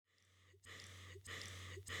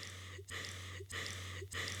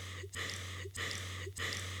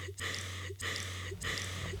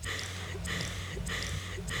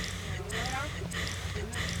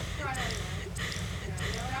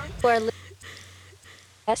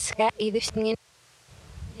Listening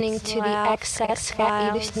to the excess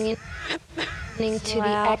listening to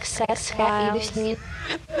the excess listening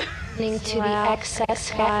to the excess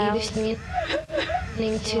listening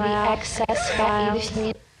to the excess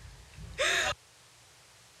listening.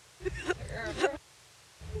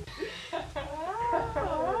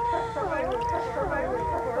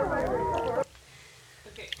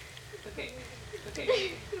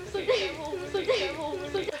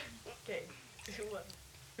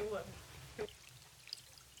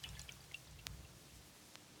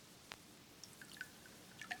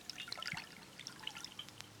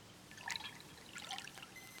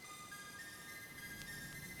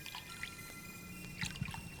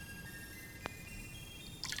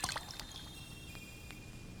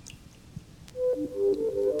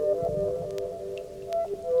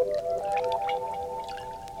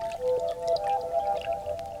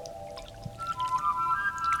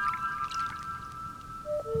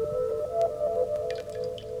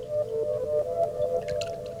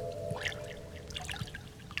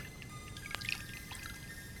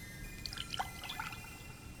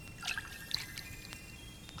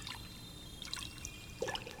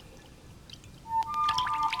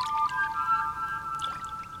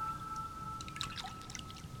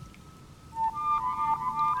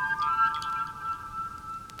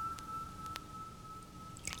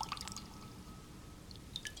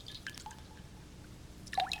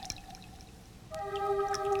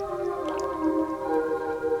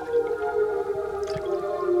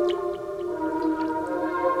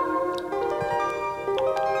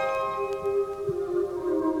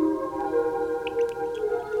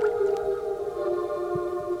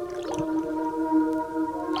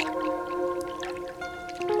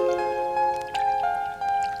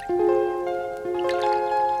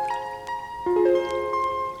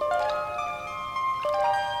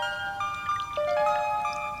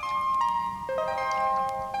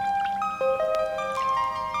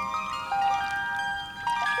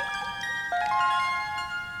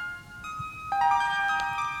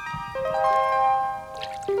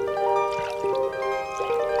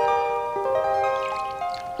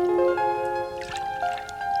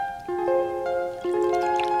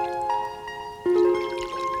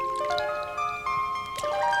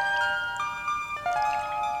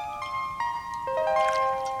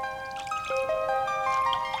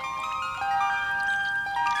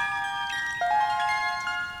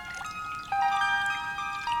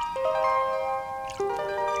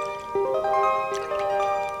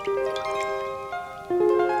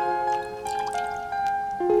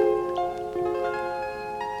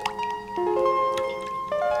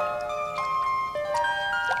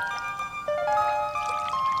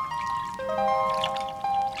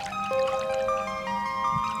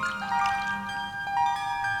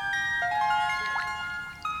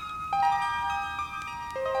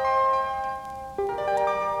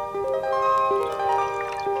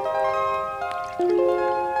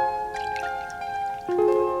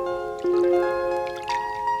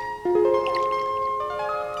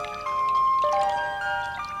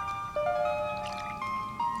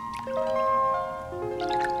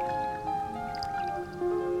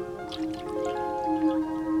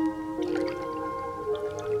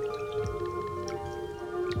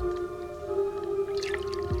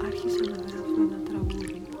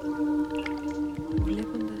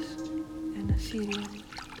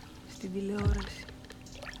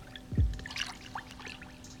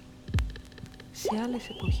 Σε άλλες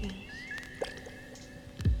εποχές,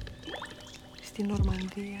 στην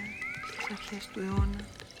Νορμανδία, στις αρχές του αιώνα,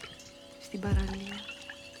 στην παραλία,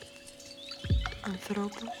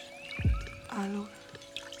 ανθρώπους, άλογα,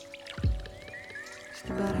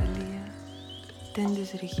 στην παραλία,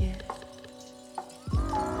 τέντες ρηγές,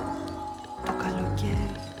 το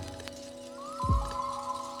καλοκαίρι,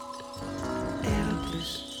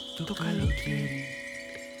 έρωτες, το καλοκαίρι,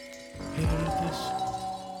 έρωτες.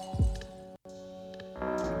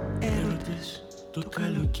 Το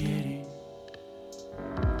καλοκαίρι.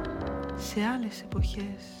 Σε άλλες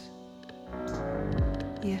εποχές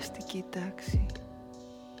η αστική τάξη.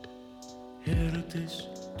 Έρωτες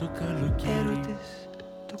το καλοκαίρι. Έρωτες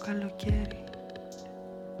το καλοκαίρι.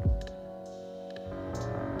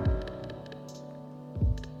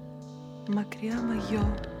 Μακριά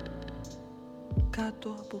μαγιό, κάτω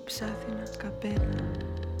από ψάθινα καπέλα,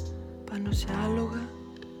 πάνω σε άλογα,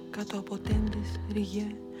 κάτω από τέντες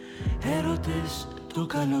ριγέ. Έρωτες το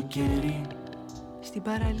καλοκαίρι. Στην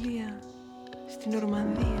παραλία, στην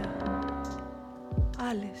Νορμανδία,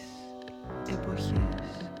 άλλες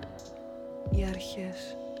εποχές, οι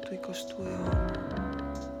αρχές του 20ου αιώνα.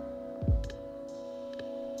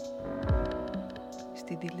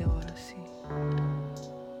 Στην τηλεόραση,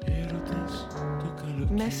 Έρωτες το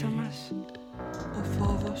καλοκαίρι. μέσα μας ο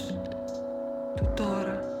φόβος του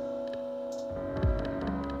τώρα.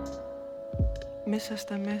 Μέσα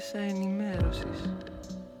στα μέσα ενημέρωσης,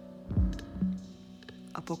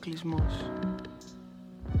 αποκλεισμός.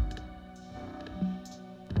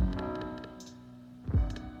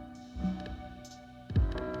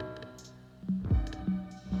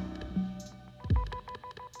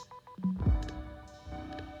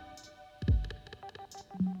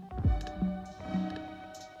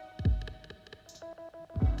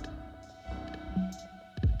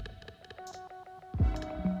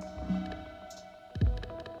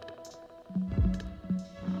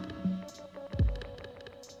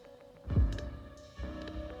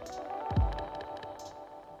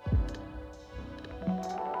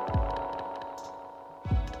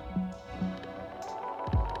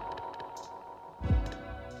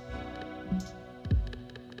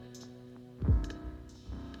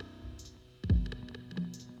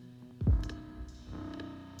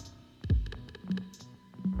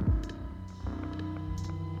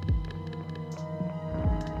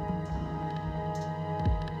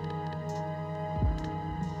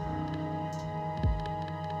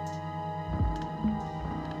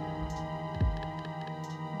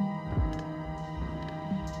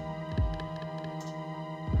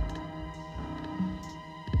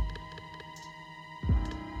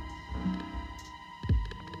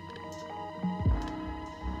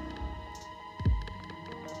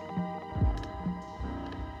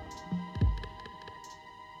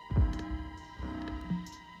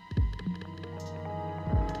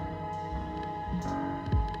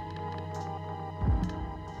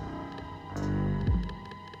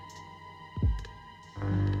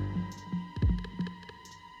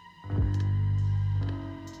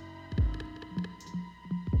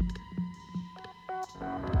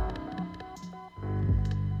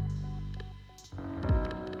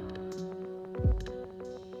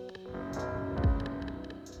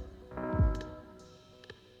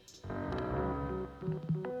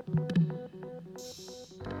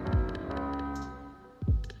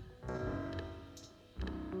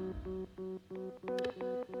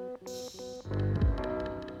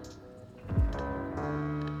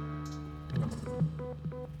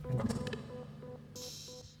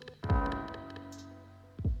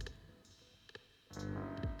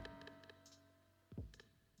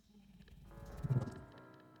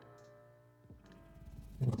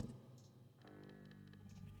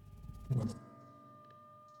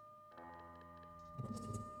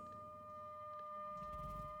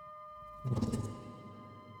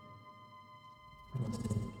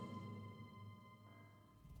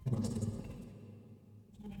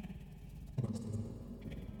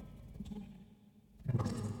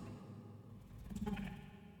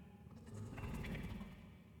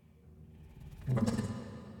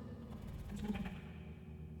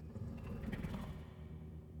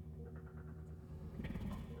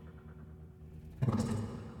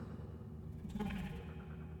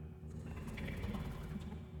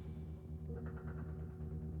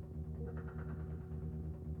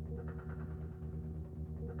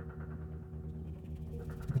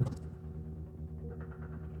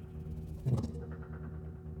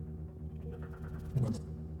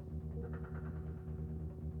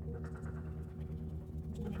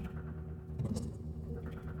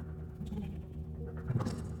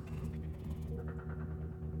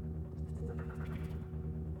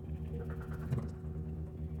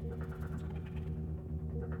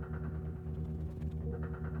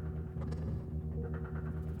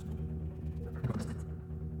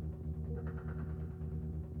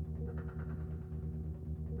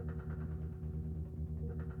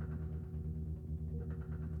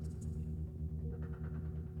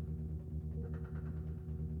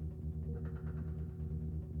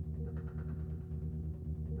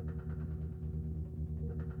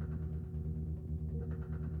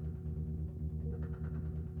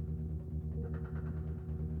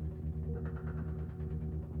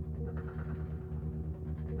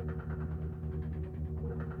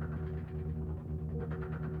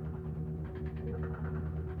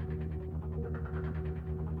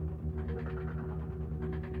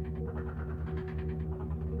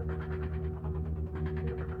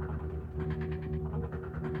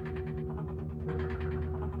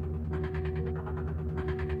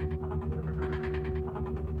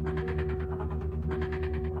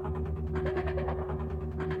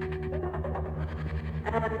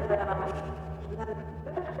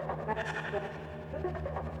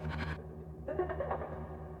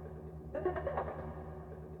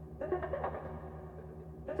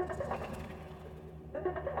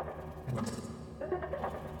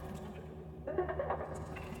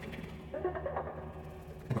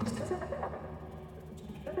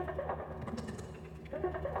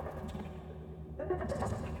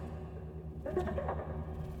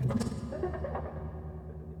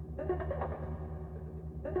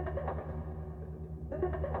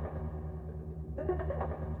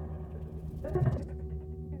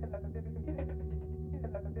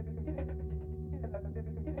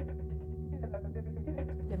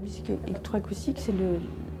 La musique électroacoustique, c'est le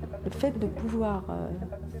fait de pouvoir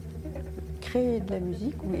créer de la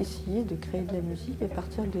musique ou essayer de créer de la musique à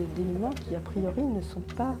partir d'éléments qui, a priori, ne sont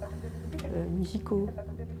pas musicaux,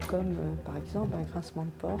 comme par exemple un grincement de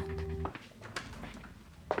porte.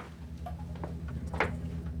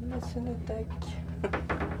 La sonothèque.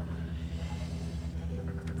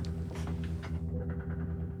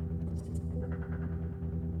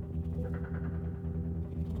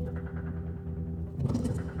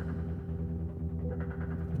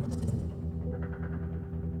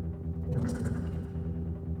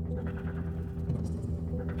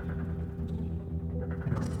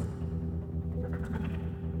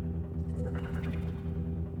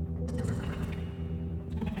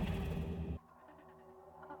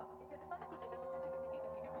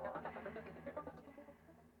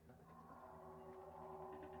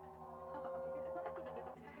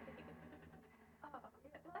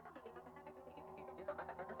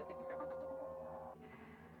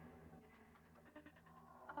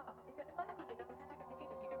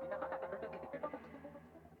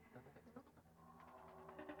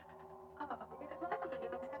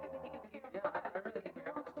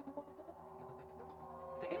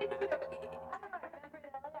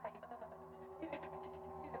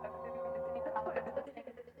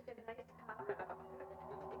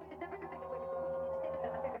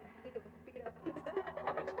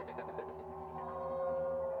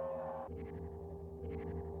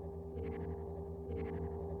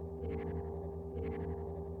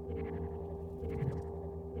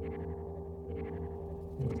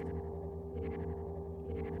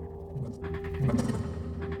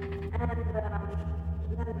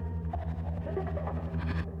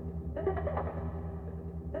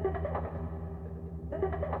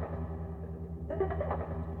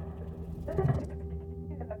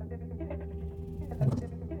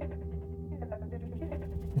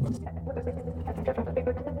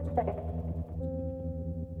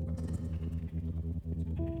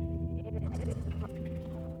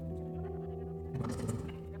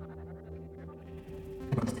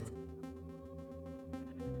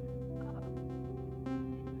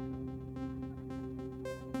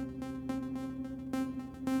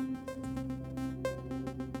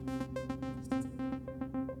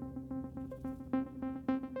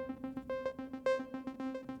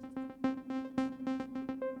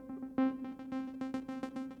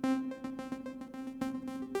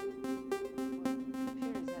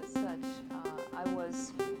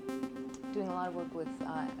 Work with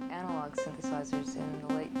analog synthesizers in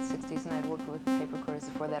the late 60s, and I'd worked with paper recorders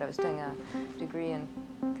before that. I was doing a degree in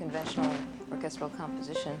conventional orchestral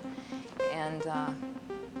composition, and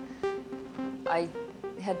I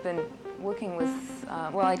had been working with,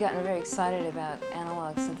 I'd gotten very excited about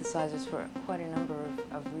analog synthesizers for quite a number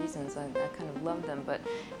of reasons. I kind of loved them, but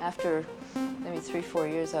after maybe 3-4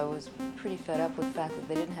 years, I was pretty fed up with the fact that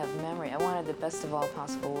they didn't have memory. I wanted the best of all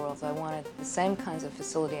possible worlds. I wanted the same kinds of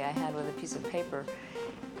facility I had with a piece of paper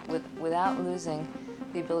without losing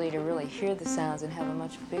the ability to really hear the sounds and have a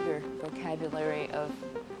much bigger vocabulary of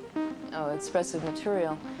expressive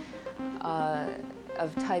material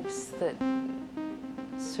of types that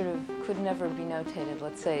sort of could never be notated,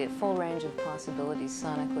 let's say, a full range of possibilities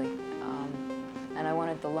sonically. And I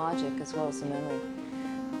wanted the logic as well as the memory,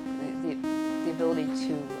 the ability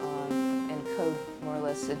to encode more or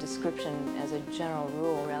less a description as a general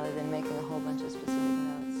rule rather than making a whole bunch of specific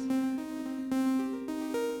notes.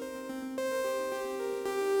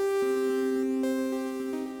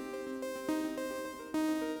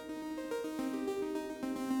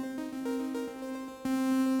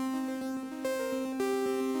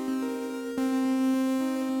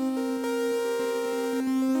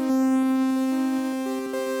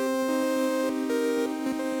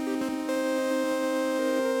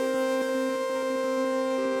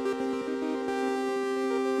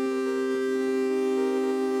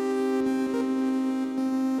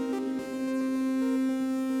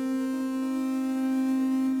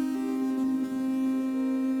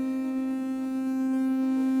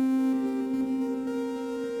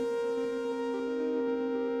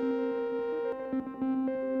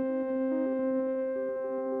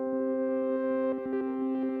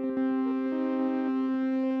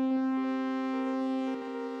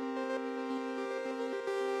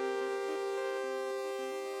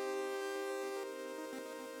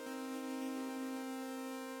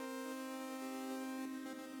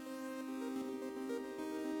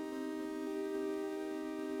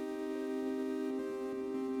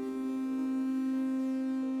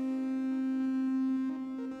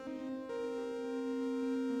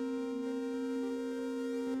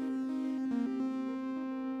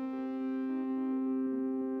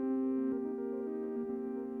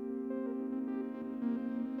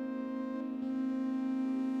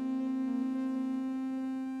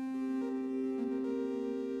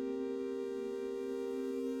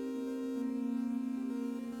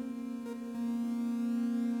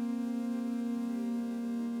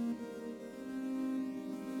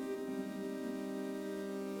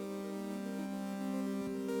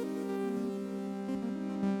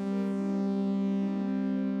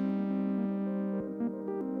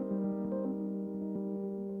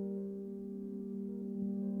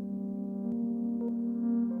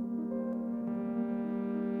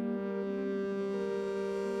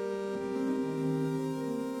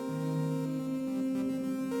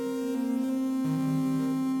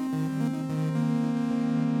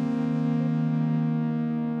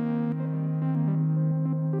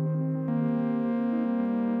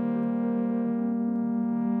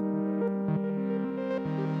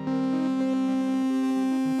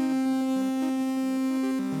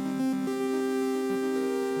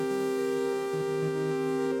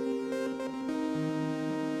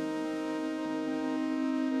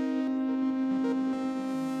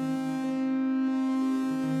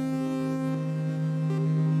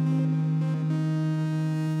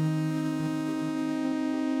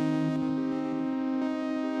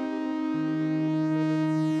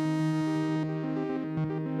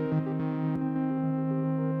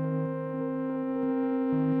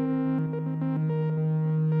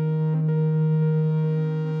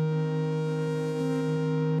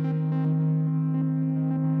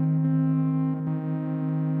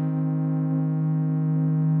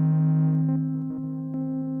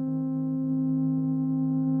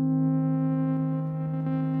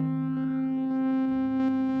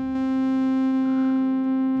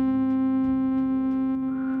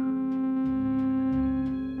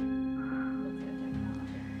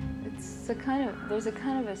 there's a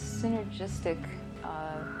kind of a synergistic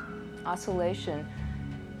oscillation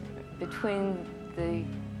between the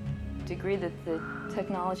degree that the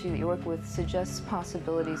technology that you work with suggests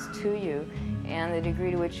possibilities to you and the degree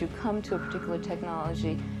to which you come to a particular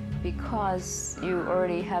technology because you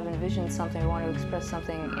already have envisioned something or want to express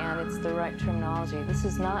something and it's the right terminology. This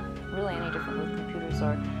is not really any different with computers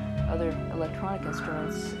or other electronic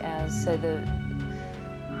instruments as, say,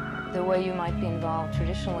 the way you might be involved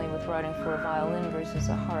traditionally with writing for a violin versus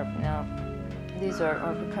a harp. Now, these are,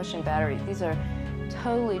 or percussion battery, these are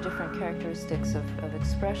totally different characteristics of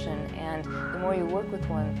expression, and the more you work with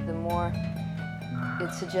one, the more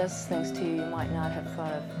it suggests things to you you might not have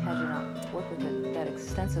thought of had you not worked with it that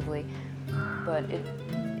extensively. But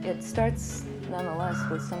it starts nonetheless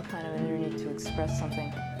with some kind of an inner need to express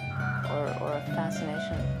something or a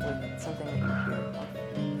fascination with something that you hear or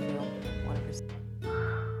feel, want to perceive.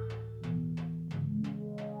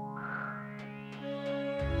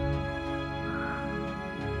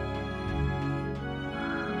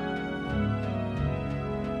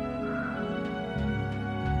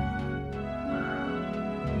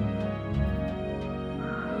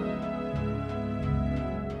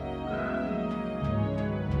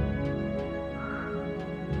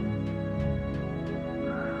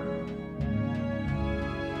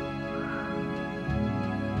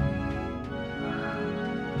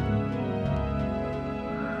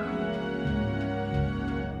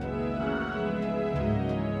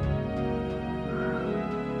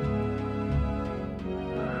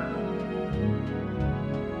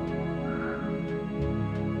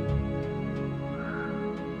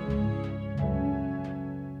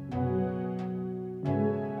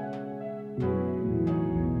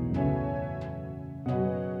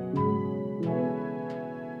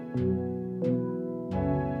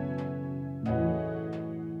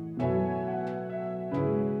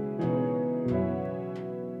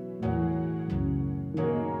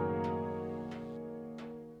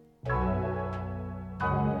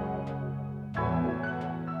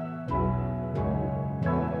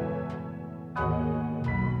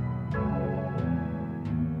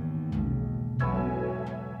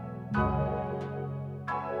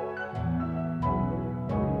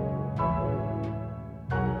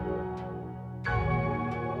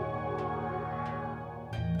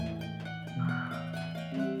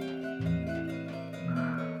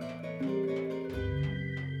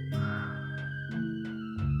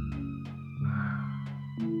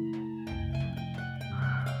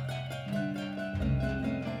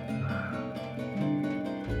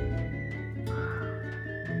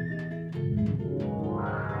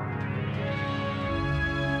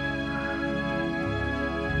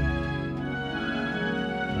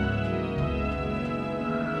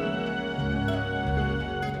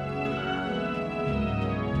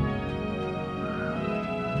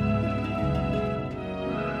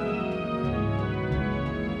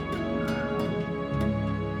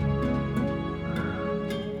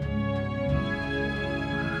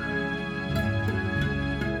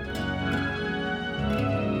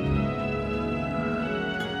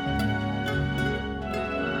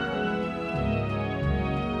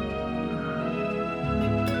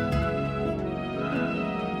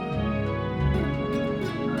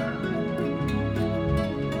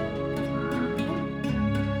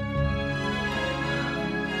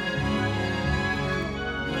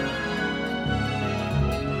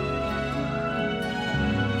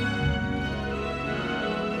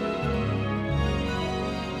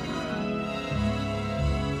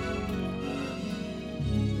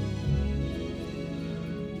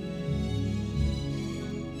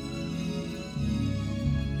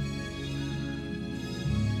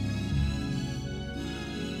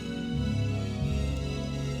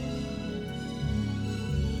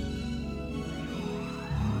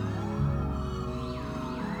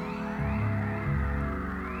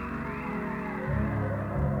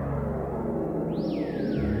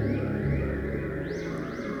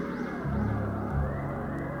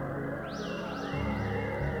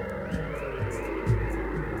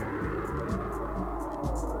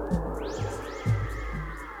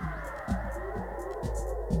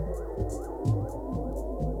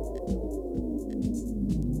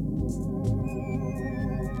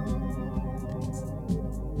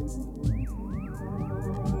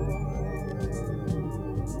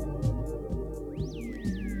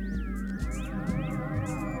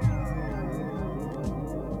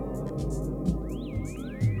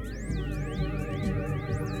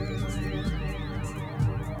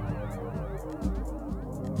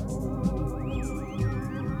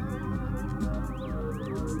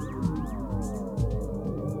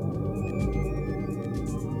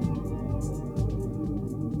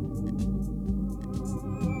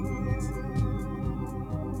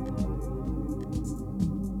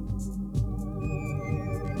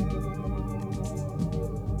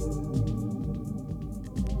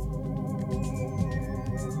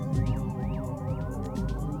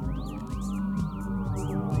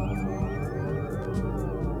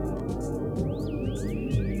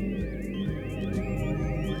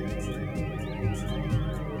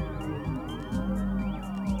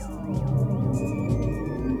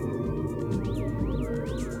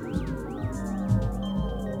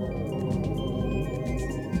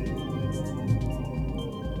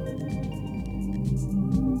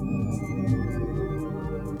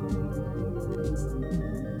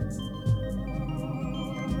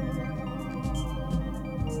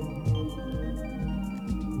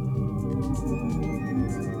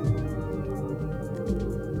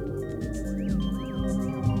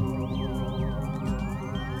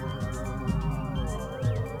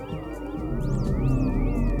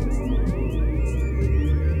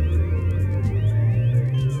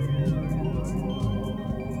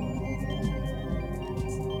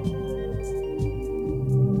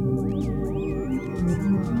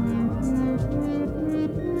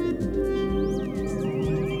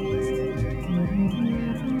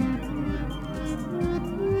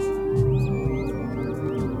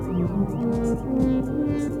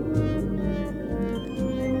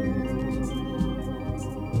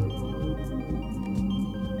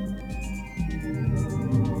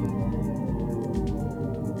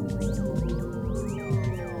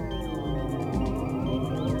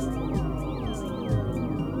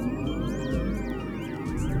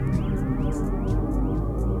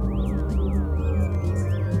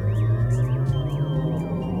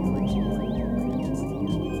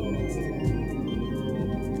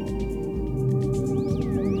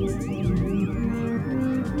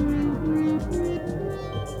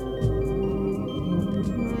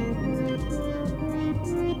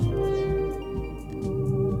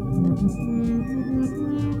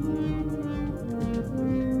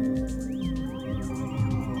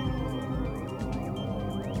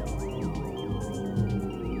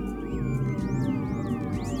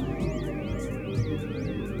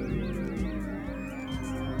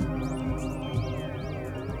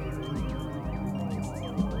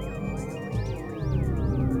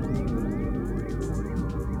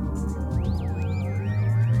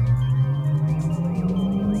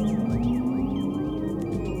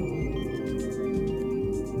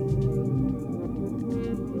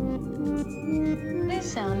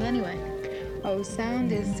 So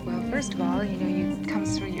sound is, well, first of all, it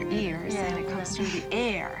comes through your ears and it comes through the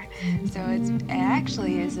air. So it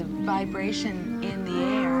actually is a vibration in the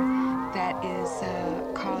air that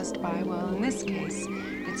is caused by, well, in this case,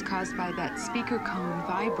 it's caused by that speaker cone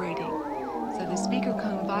vibrating. So the speaker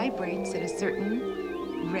cone vibrates at a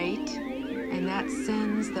certain rate, and that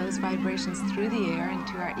sends those vibrations through the air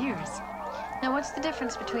into our ears. Now, what's the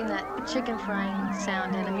difference between that chicken frying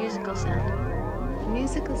sound and a musical sound? A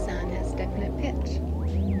musical sound has definite pitch. What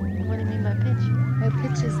do you mean by pitch? Well,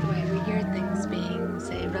 pitch is the way we hear things being,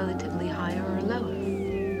 say, relatively higher or lower.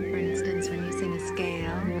 For instance, when you sing a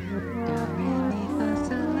scale, do, re, mi, fa,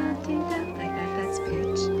 sol, la, ti, do, like that, that's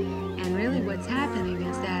pitch. And really what's happening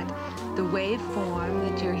is that the waveform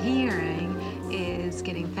that you're hearing is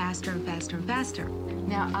getting faster and faster and faster.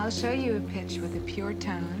 Now, I'll show you a pitch with a pure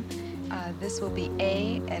tone. This will be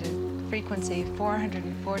A at a frequency of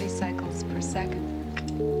 440 cycles per second.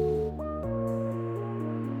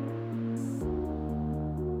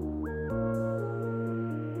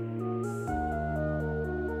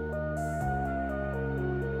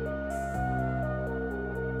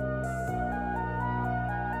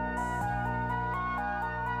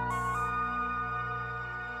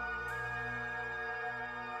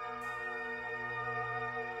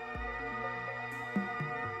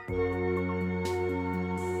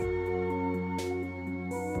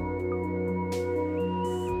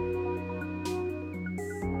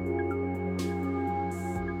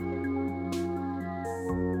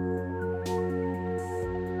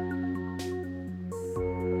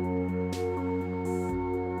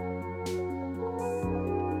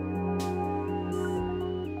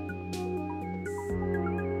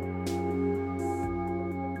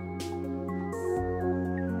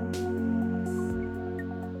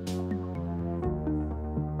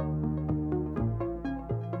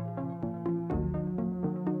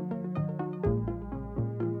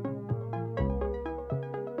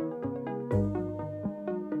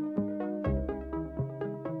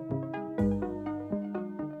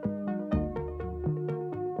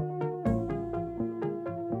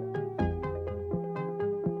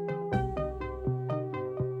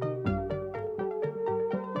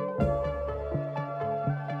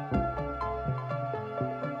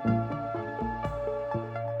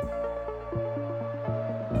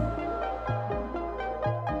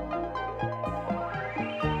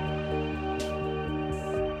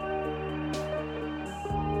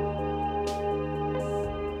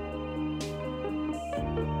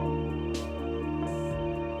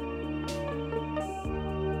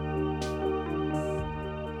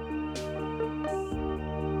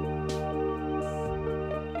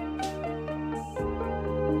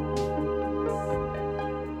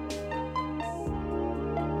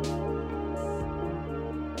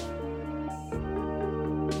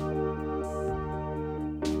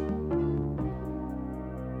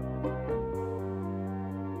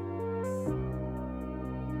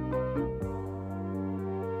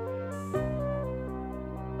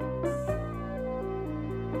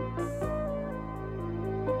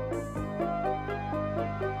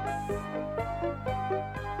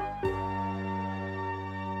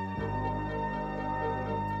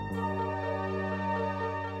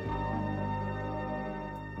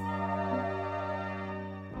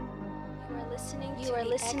 You are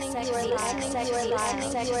listening to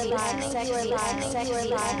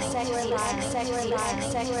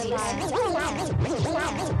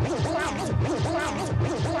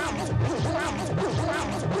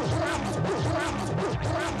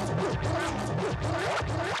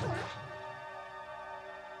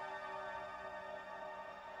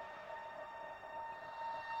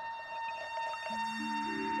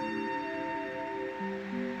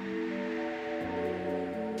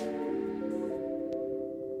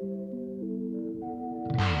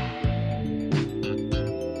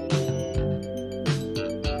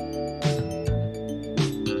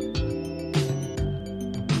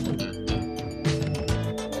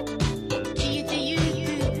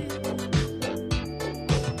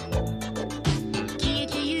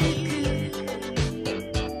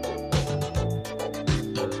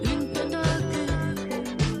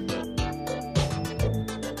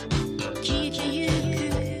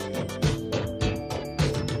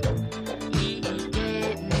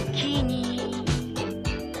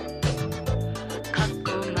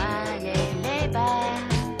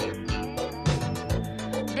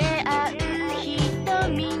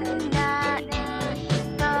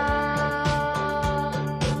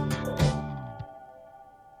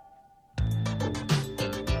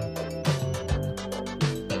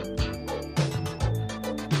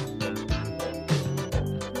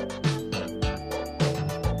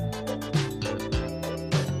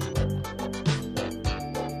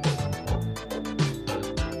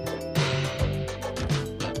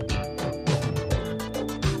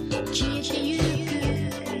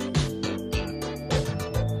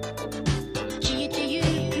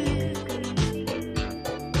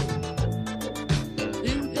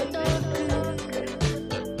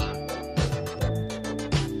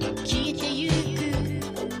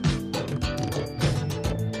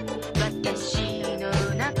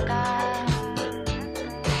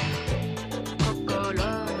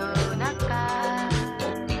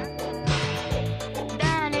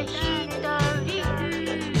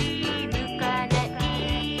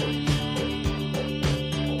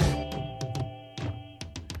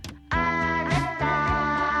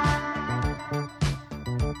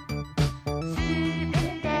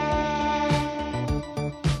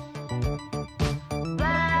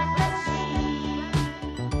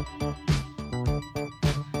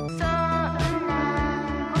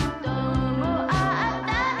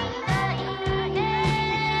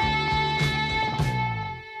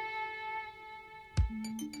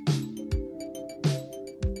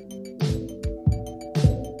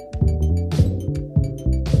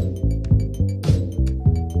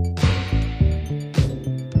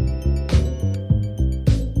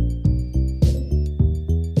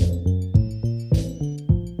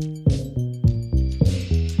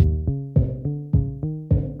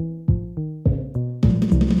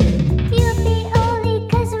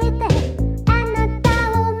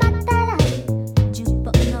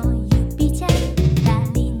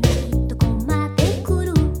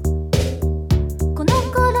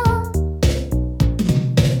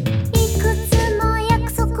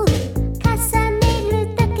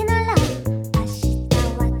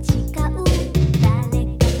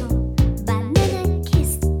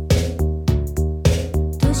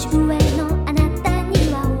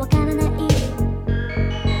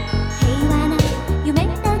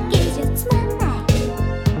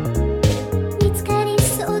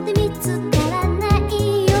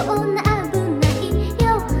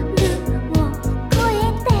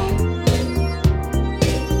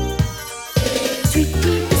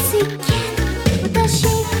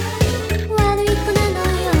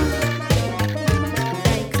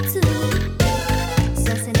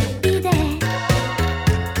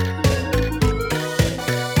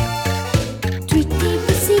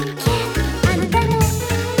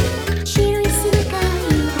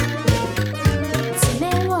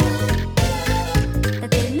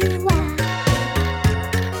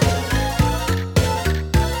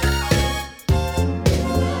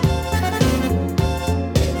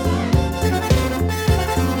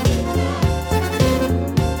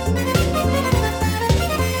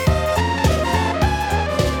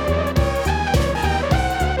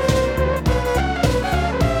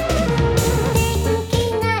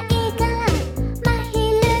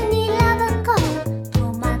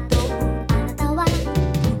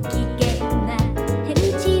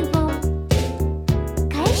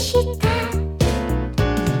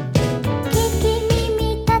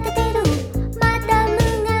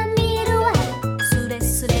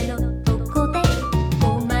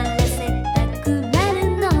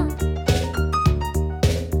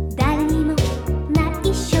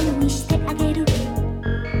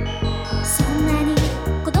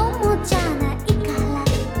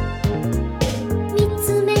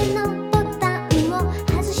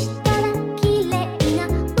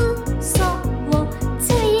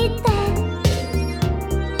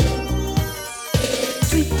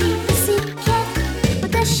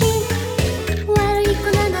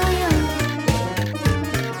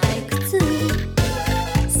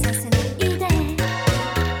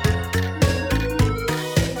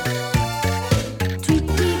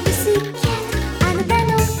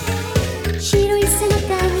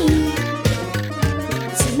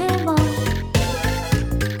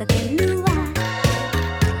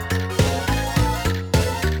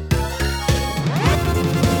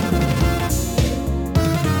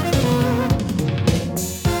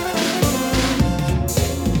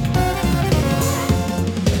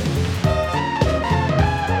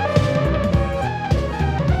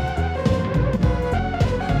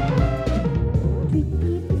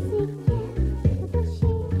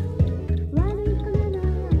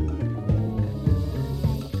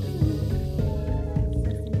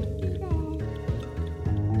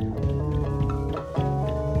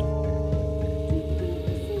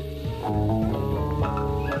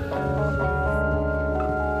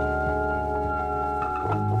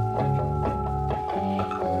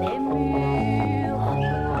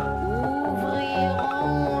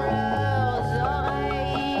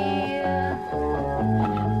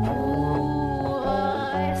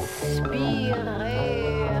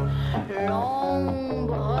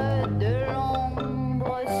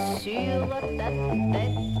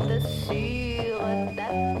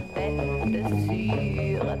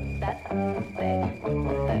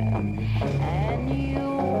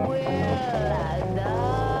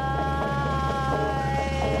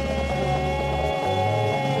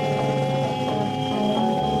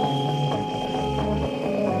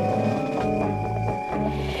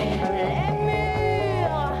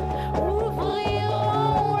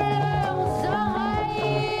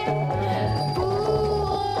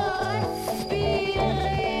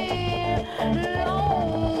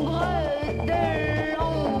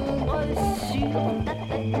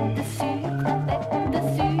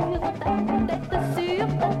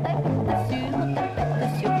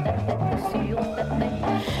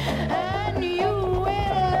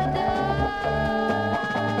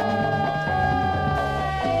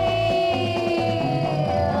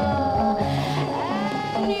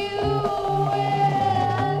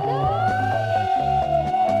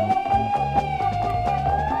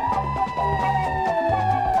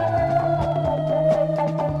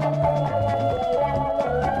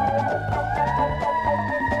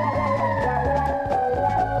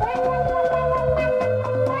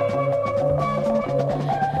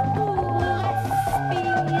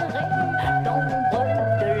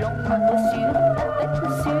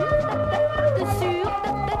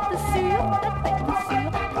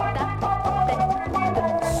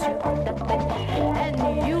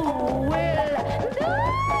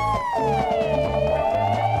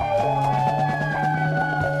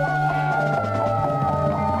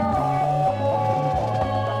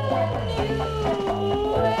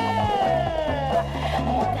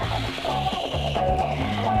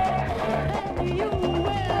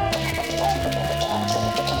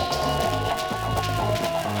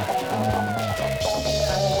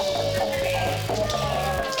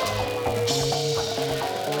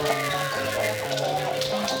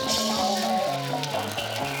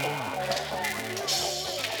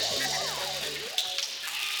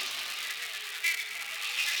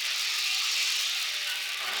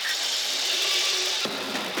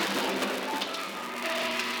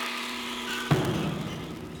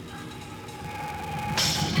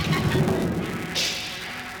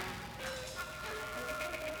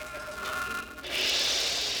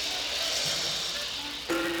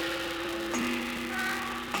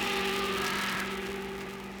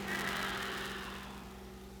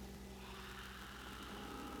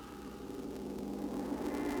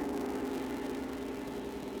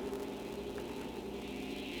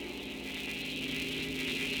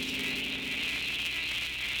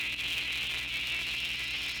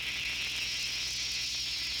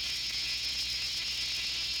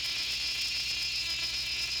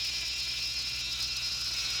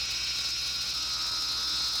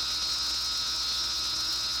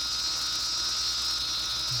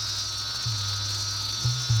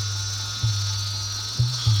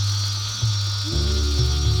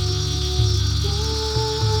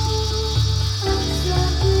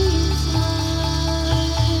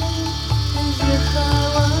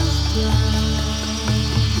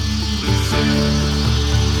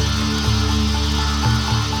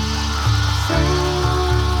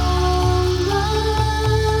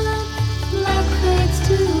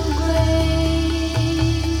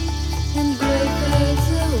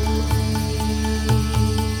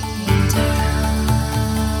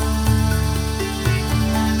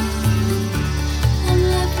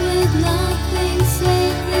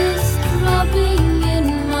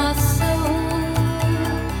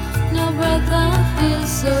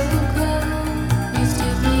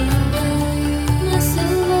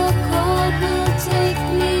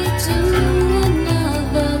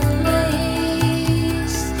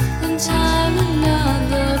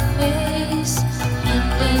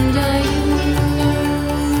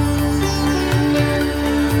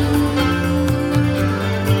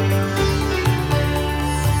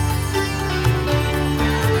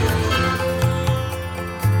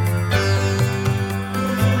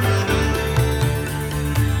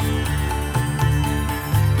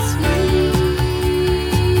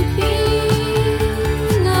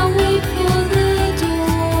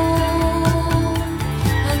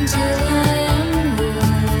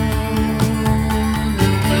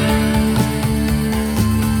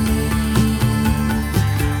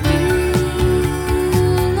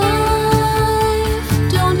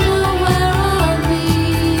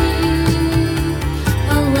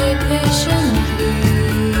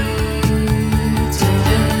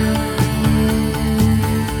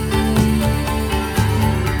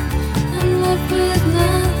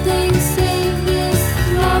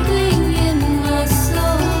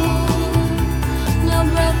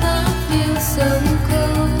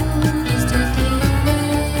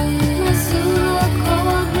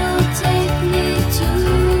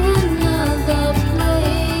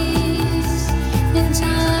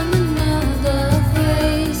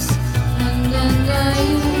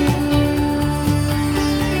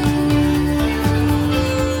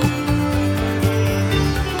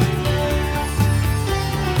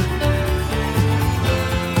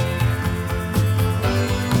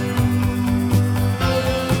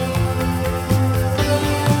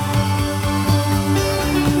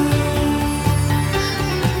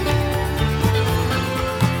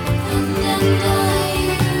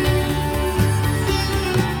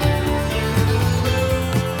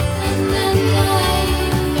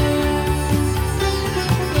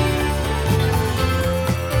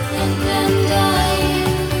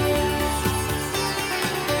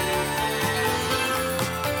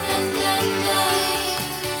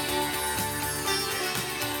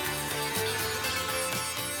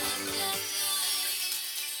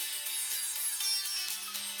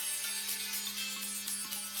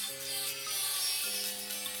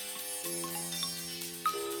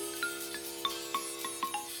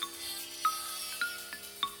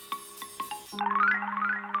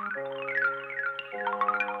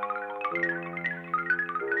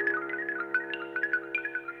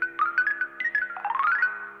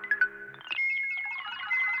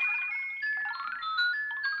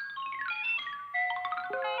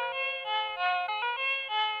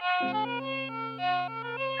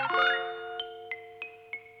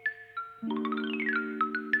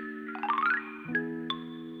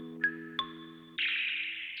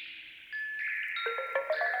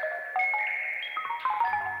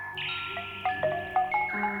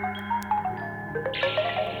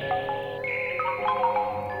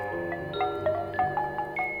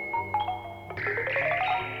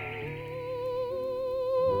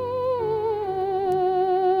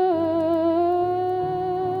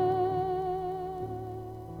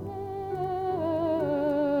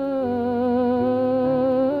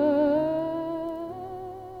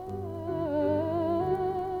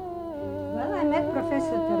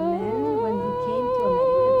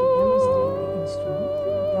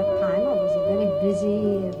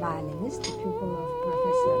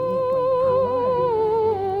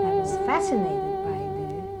fascinated by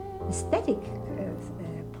the aesthetic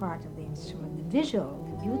part of the instrument, the visual,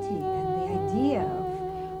 the beauty, and the idea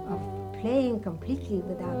of playing completely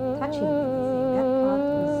without touching anything. That part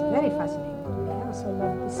was very fascinating to me. I also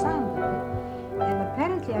loved the sound of it. And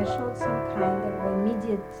apparently I showed some kind of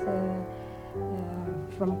immediate,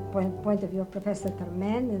 from point of view of Professor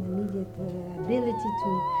Termen, an immediate ability to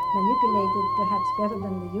manipulate it perhaps better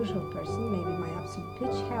than the usual person. Maybe my absolute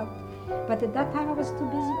pitch helped. But at that time I was too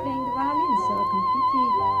busy playing the violin, so I completely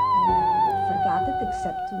forgot it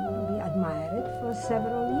except to admire it for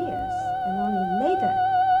several years. And only later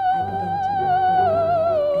I began to work on it.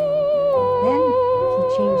 And then he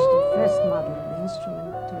changed the first model of the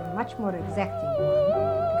instrument to a much more exacting one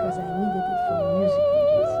because I needed it for musical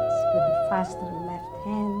reasons, with a faster left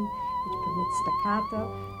hand, which permits staccato,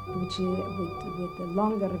 which with a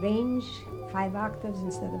longer range, 5 octaves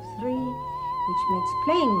instead of 3, which makes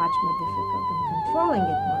playing much more difficult and controlling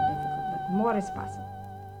it more difficult, but more is possible.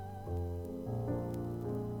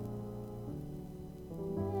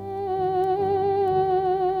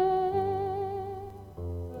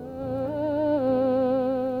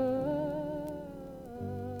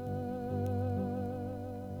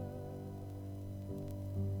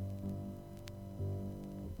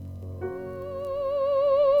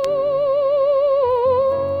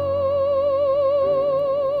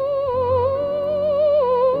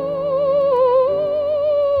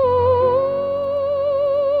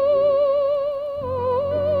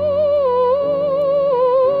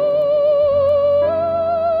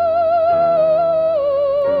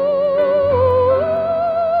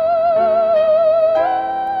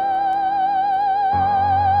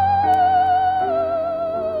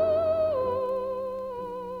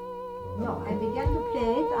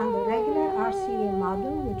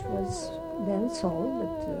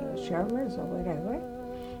 Or wherever,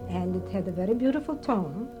 and it had a very beautiful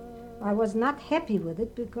tone. I was not happy with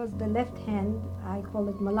it because the left hand, I call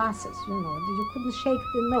it molasses, you couldn't shake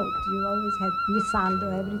the note. You always had glissando,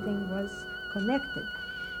 everything was connected.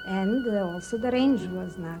 And also the range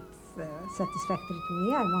was not satisfactory to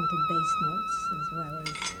me. I wanted bass notes as well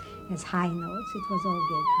as high notes. It was all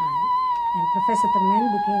gave high. And Professor Termen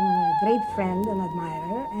became a great friend and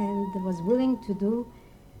admirer and was willing to do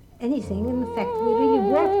anything. In fact, we really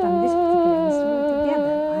worked on this particular instrument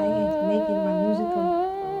together. I making my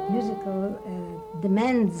musical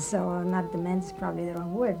demands, or not demands, probably the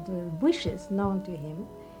wrong word, wishes known to him,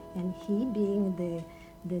 and he, being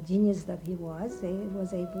the genius that he was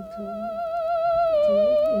able to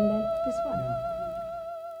invent this one.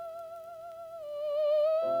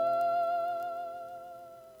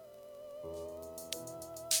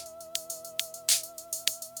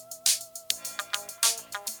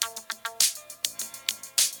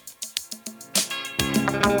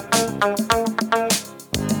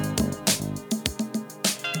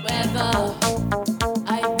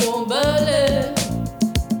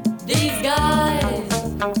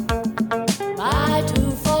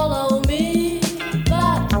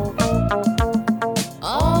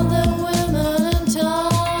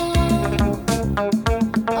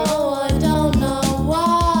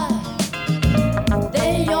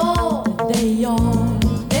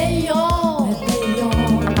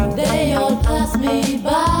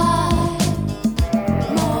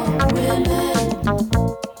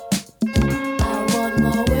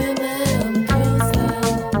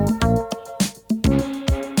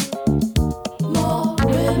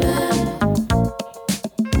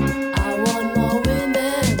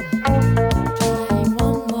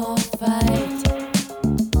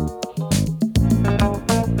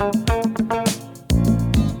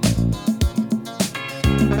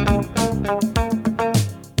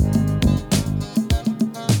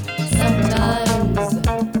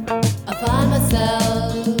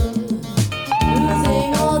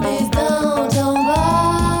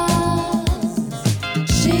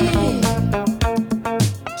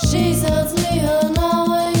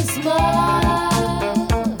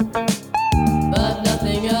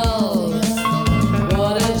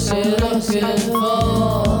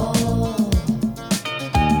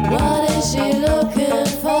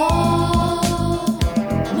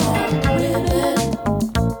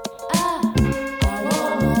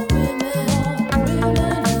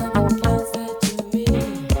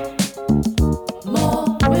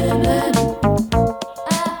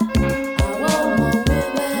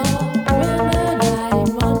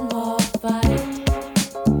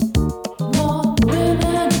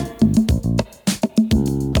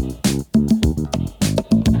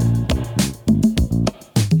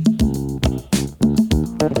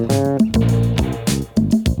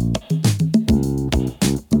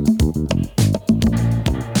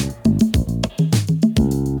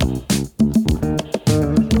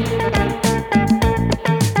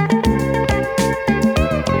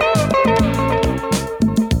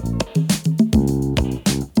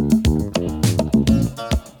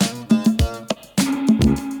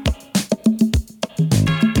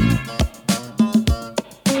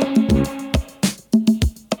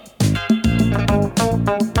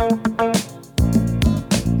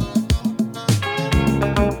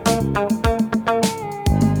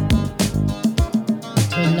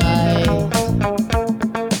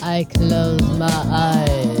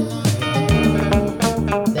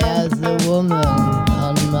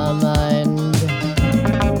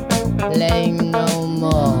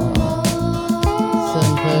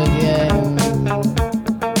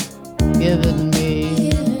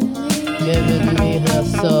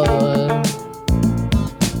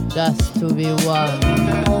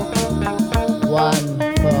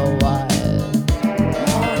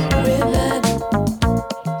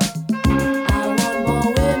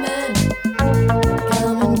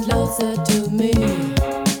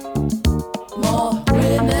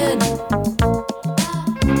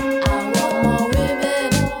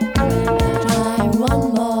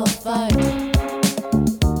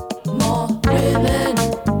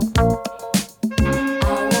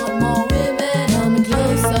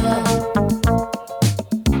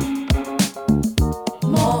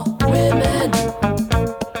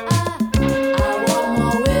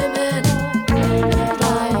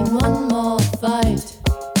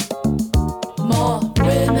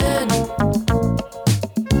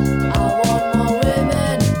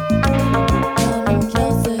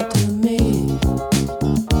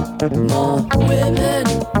 More women.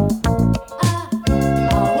 I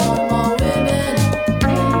want more women.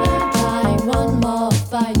 Trying one more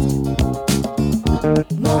fight.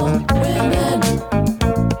 More women.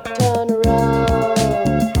 Turn around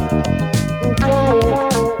and try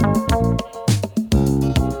it.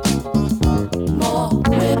 More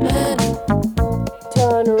women.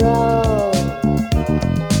 Turn around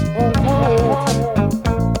and try it.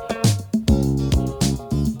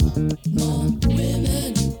 More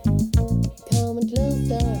women. Come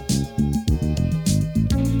closer.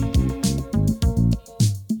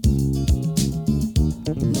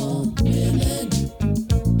 More women.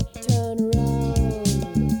 Turn around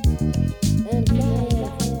and try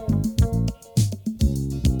it.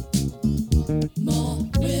 More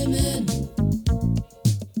women.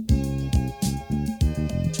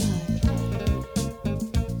 Try.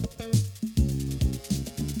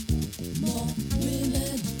 More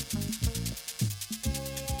women.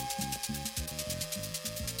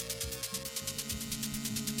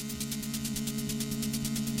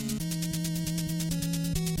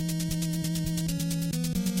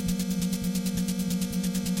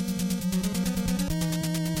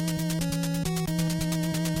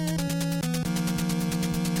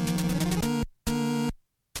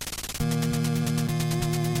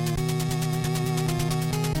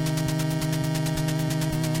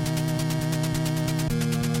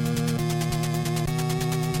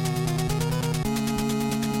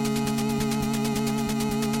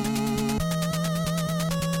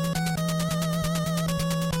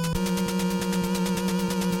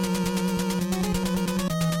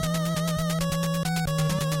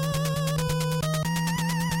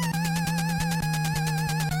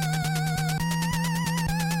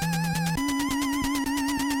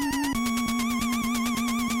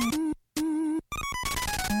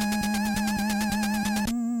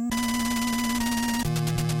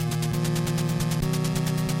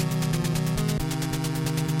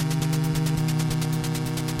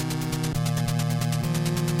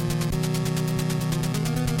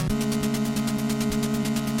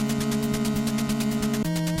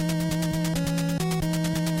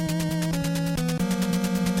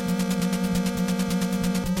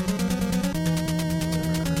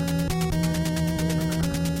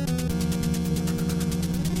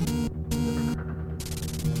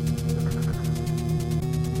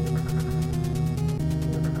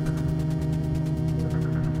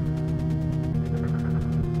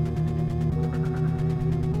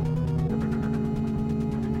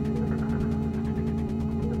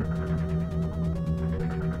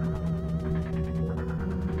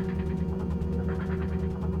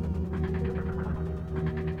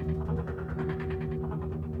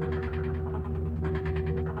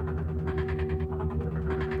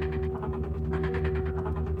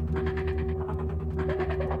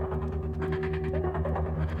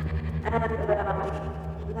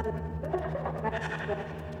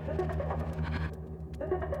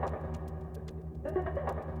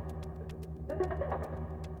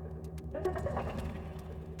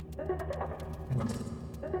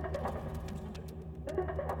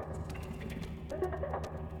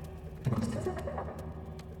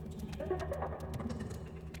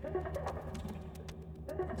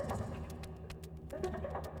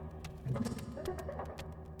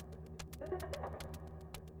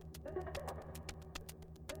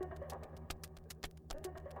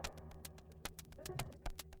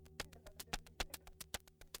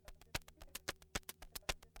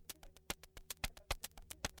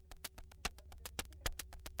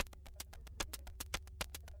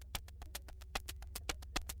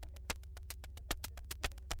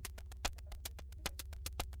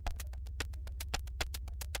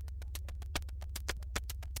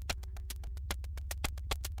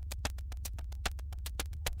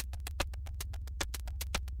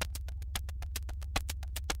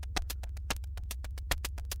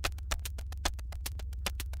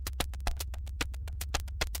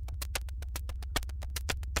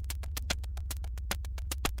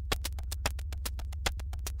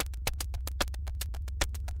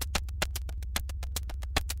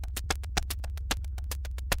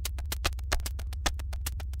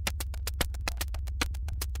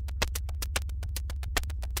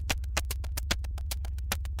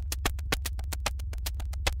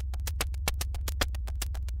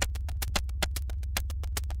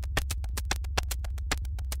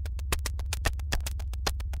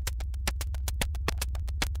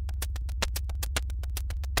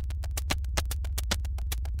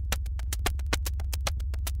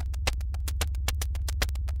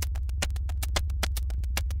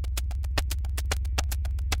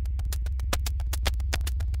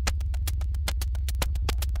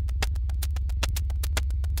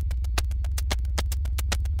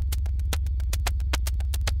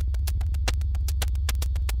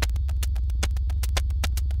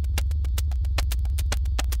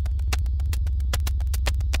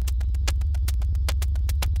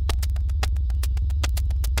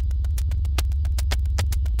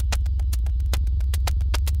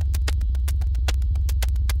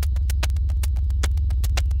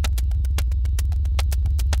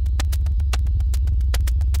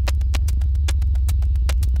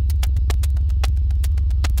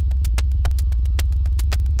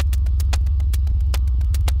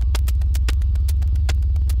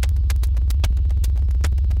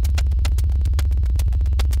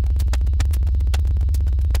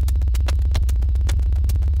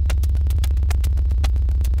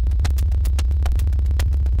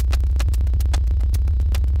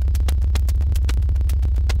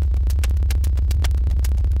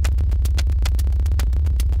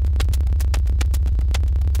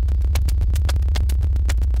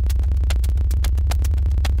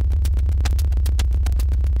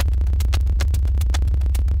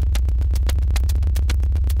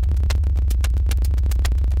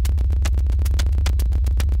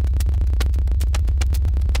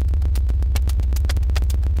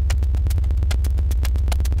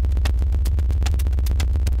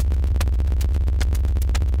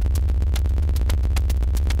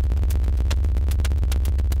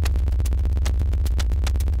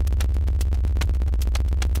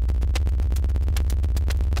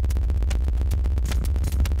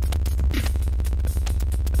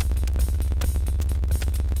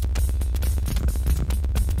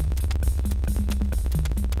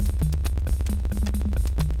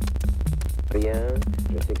 rien.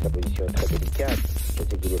 Je sais que sa position est très délicate. Je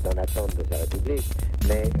sais qu'il est en attente de sa République.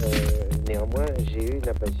 Mais néanmoins, j'ai eu une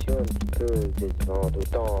impression un petit peu décevante.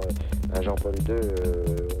 Autant un Jean-Paul II,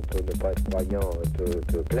 on peut ne pas être croyant,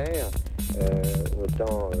 peut plaire.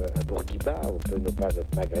 Autant un Bourguiba, on peut ne pas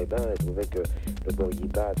être maghrébin et trouver que le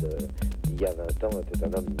Bourguiba d'il y a 20 ans était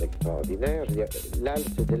un homme extraordinaire. Je veux dire, là,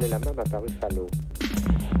 ce délai-là-même m'a paru falot.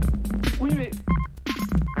 Oui, mais...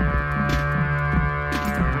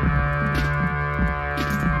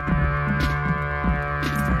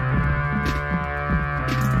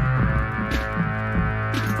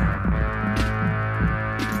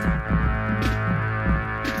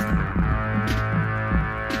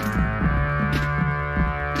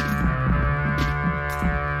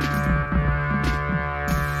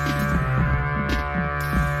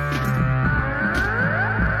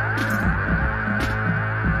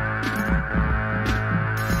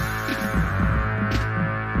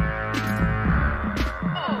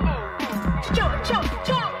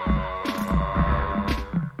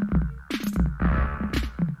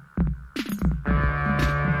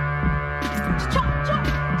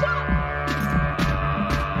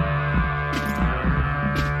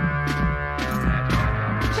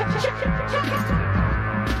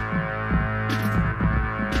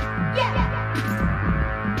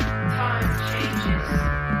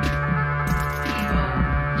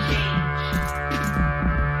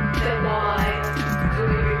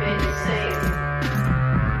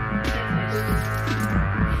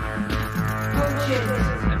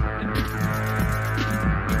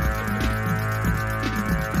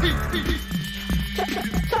 Peace.